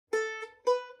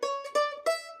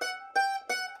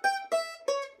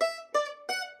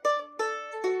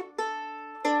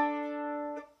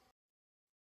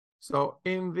So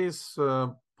in this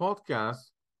podcast,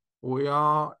 we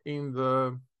are in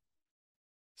the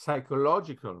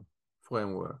psychological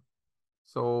framework.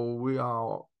 So we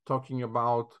are talking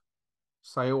about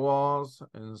PsyWars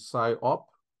and PsyOp.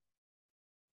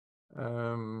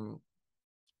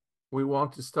 We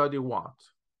want to study what?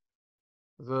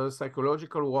 The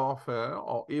psychological warfare,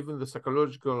 or even the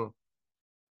psychological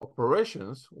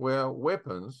operations, were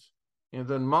weapons in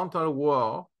the mental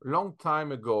war long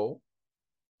time ago,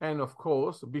 and of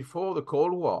course, before the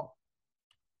Cold War.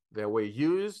 They were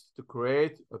used to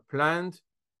create a planned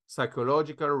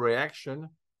psychological reaction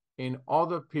in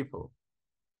other people.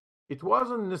 It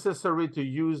wasn't necessary to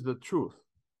use the truth,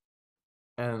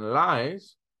 and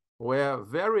lies were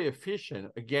very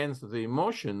efficient against the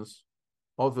emotions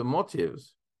or the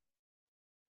motives,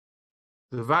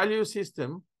 the value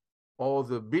system or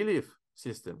the belief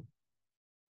system.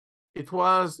 It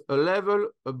was a level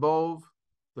above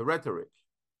the rhetoric.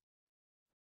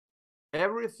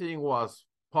 Everything was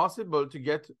possible to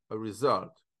get a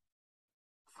result.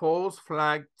 False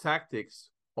flag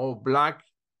tactics or black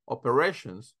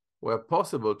operations were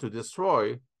possible to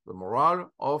destroy the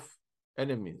morale of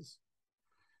enemies.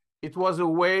 It was a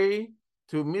way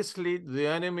to mislead the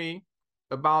enemy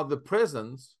about the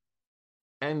presence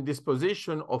and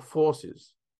disposition of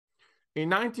forces.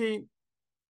 In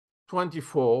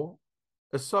 1924,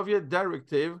 a Soviet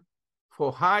directive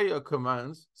for higher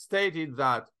commands stated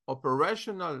that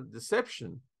operational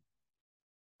deception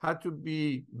had to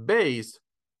be based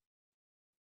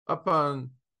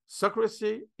upon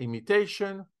secrecy,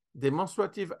 imitation,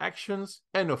 demonstrative actions,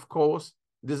 and of course,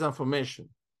 disinformation.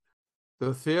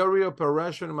 The theory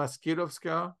Operation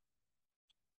Maskirovka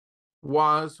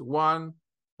was one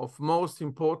of most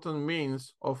important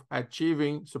means of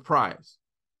achieving surprise.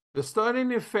 The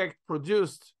stunning effect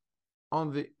produced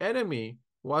on the enemy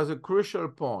was a crucial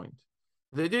point.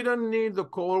 They didn't need the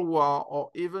Cold War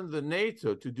or even the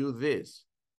NATO to do this.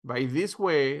 By this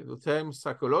way, the term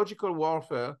psychological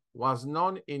warfare was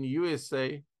known in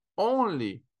USA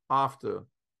only after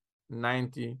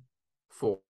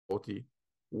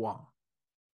 1941.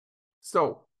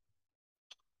 So,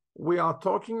 we are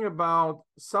talking about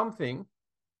something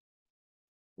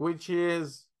which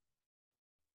is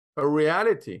a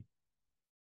reality.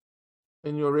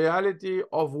 And a reality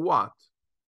of what?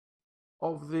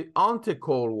 Of the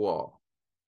anti-Cold War.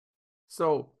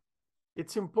 So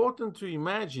it's important to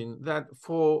imagine that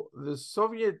for the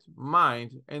Soviet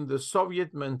mind and the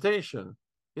Soviet mentation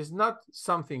is not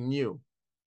something new.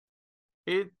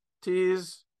 It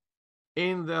is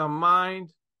in their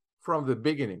mind from the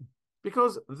beginning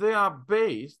because they are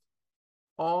based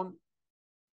on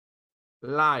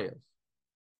liars.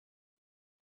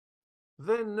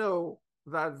 They know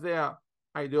that their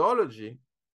ideology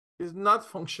is not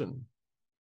functioning,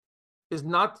 is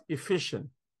not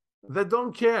efficient. They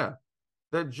don't care.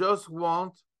 They just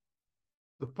want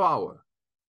the power.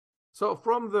 So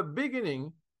from the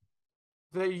beginning,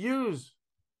 they use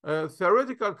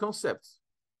theoretical concepts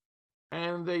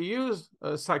and they use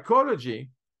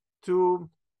psychology to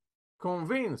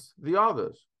convince the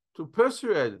others, to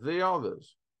persuade the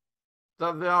others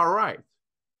that they are right.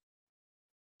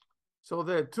 So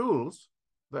their tools,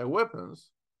 their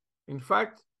weapons, in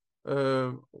fact,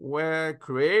 were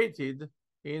created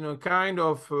in a kind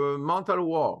of mental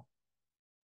war.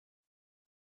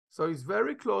 So it's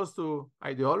very close to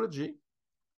ideology,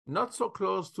 not so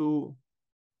close to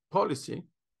policy,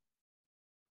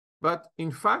 but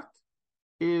in fact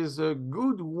is a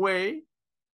good way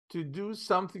to do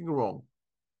something wrong.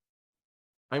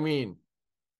 I mean,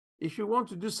 if you want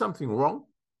to do something wrong,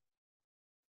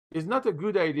 it's not a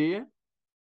good idea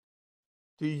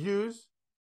to use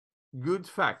good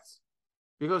facts,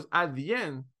 because at the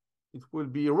end, it will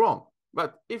be wrong.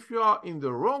 But if you are in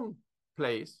the wrong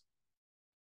place,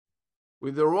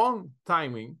 with the wrong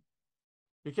timing,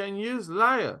 you can use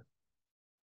liar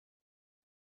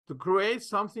to create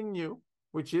something new,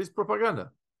 which is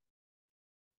propaganda.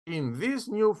 In this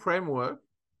new framework,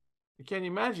 you can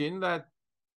imagine that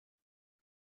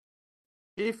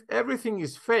if everything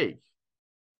is fake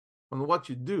on what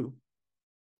you do,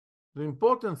 the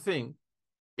important thing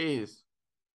is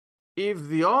if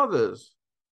the others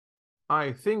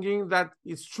are thinking that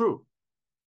it's true.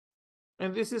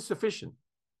 And this is sufficient.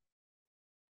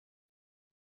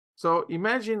 So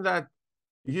imagine that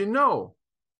you know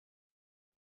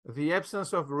the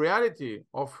absence of reality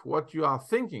of what you are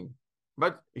thinking,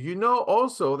 but you know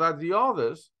also that the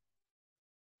others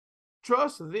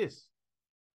trust this.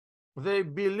 They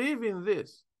believe in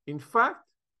this. In fact,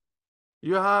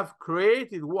 you have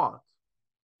created what?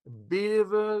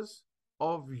 Believers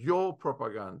of your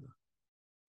propaganda.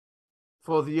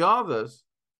 For the others,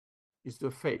 it's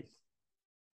the faith.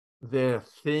 They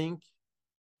think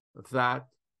that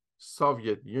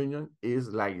Soviet Union is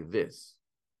like this.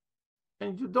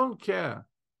 And you don't care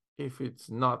if it's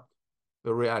not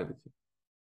the reality.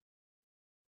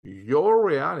 Your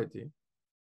reality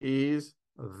is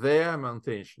their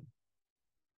mentation,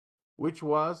 which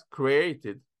was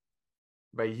created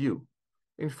by you.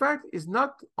 In fact, it's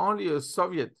not only a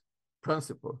Soviet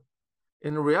principle.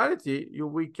 In reality,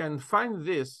 we can find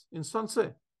this in Sun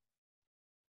Tzu.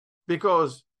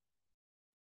 Because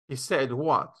he said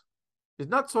what? It's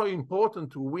not so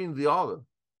important to win the other,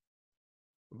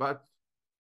 but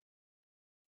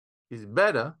it's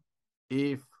better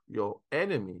if your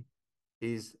enemy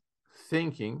is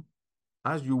thinking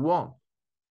as you want.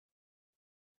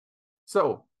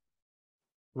 So,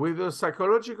 with the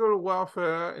psychological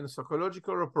warfare and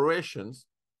psychological operations,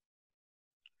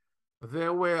 they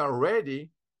were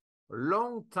ready a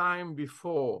long time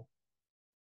before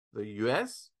the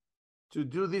US to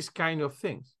do this kind of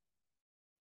things.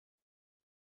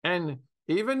 And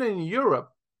even in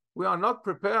Europe, we are not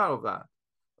prepared of that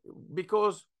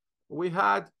because we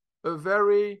had a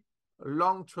very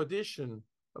long tradition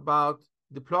about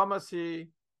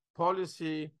diplomacy,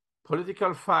 policy,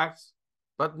 political facts,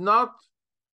 but not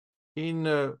in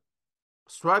a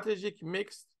strategic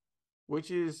mix,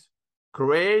 which is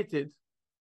created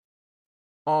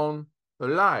on a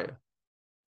lie.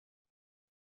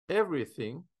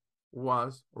 Everything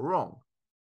was wrong.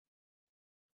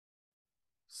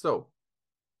 So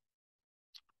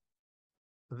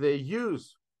they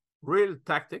use real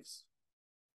tactics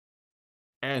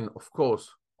and, of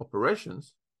course,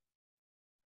 operations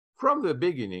from the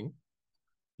beginning.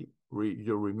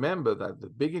 You remember that the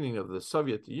beginning of the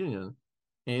Soviet Union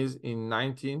is in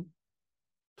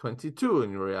 1922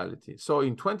 in reality. So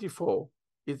in 24,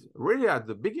 it's really at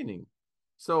the beginning.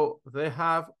 So they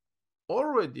have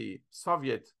already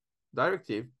Soviet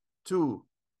directive to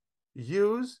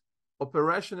use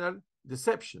operational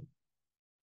deception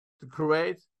to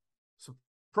create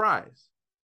surprise,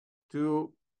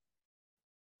 to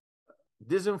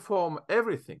disinform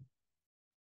everything,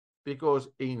 because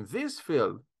in this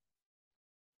field,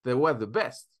 they were the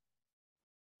best.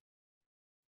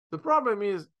 The problem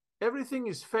is everything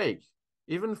is fake,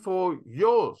 even for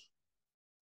yours.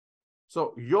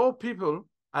 So your people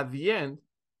at the end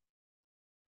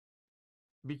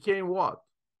became what?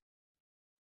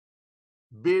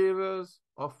 Believers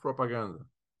of propaganda.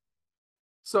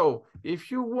 So if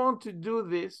you want to do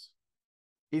this,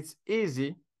 it's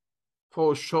easy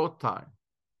for a short time.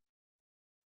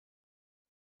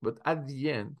 But at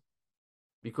the end,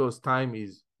 because time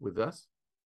is with us,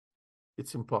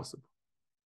 it's impossible.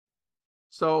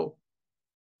 So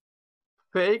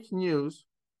fake news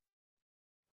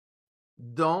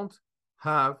don't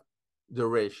have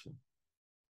duration.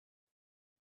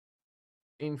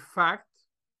 In fact,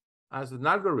 as an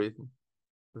algorithm,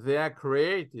 they are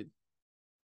created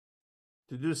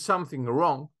to do something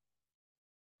wrong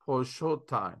for a short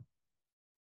time.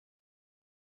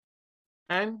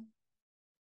 And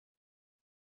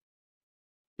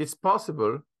it's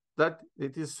possible that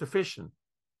it is sufficient.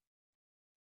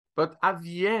 But at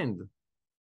the end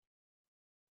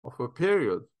of a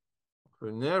period, of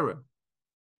an era,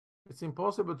 it's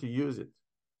impossible to use it.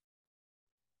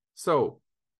 So,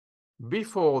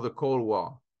 before the Cold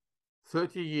War,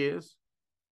 30 years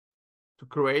to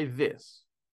create this.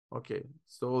 Okay,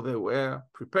 so they were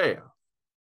prepared.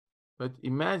 But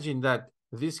imagine that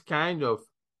this kind of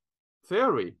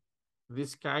theory,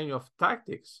 this kind of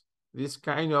tactics, this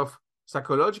kind of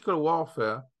psychological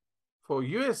warfare for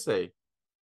USA,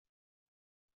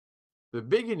 the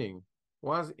beginning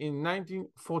was in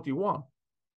 1941.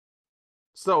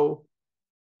 So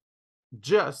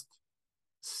just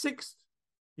 6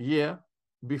 years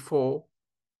before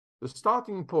the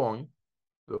starting point,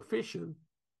 the official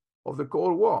of the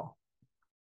Cold War.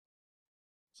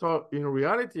 So in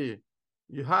reality,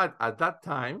 you had at that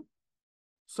time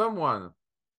someone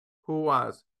who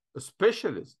was a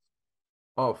specialist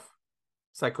of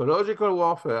psychological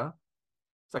warfare,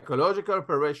 psychological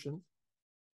operations,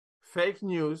 fake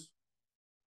news,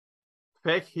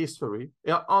 fake history.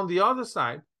 On the other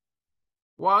side,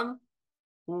 one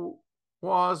who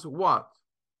was what?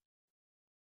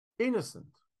 Innocent.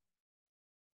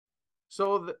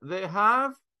 So they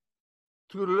have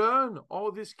to learn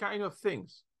all these kind of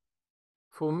things.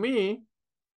 For me,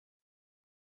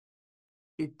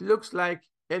 it looks like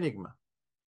Enigma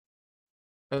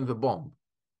and the bomb.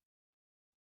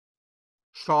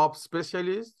 Sharp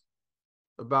specialists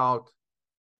about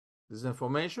this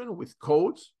information with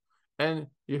codes, and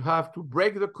you have to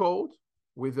break the code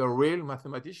with a real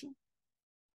mathematician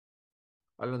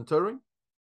Alan Turing,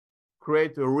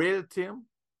 create a real team,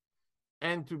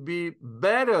 and to be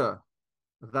better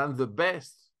than the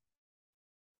best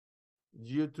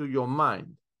due to your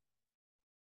mind.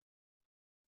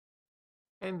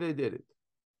 And they did it.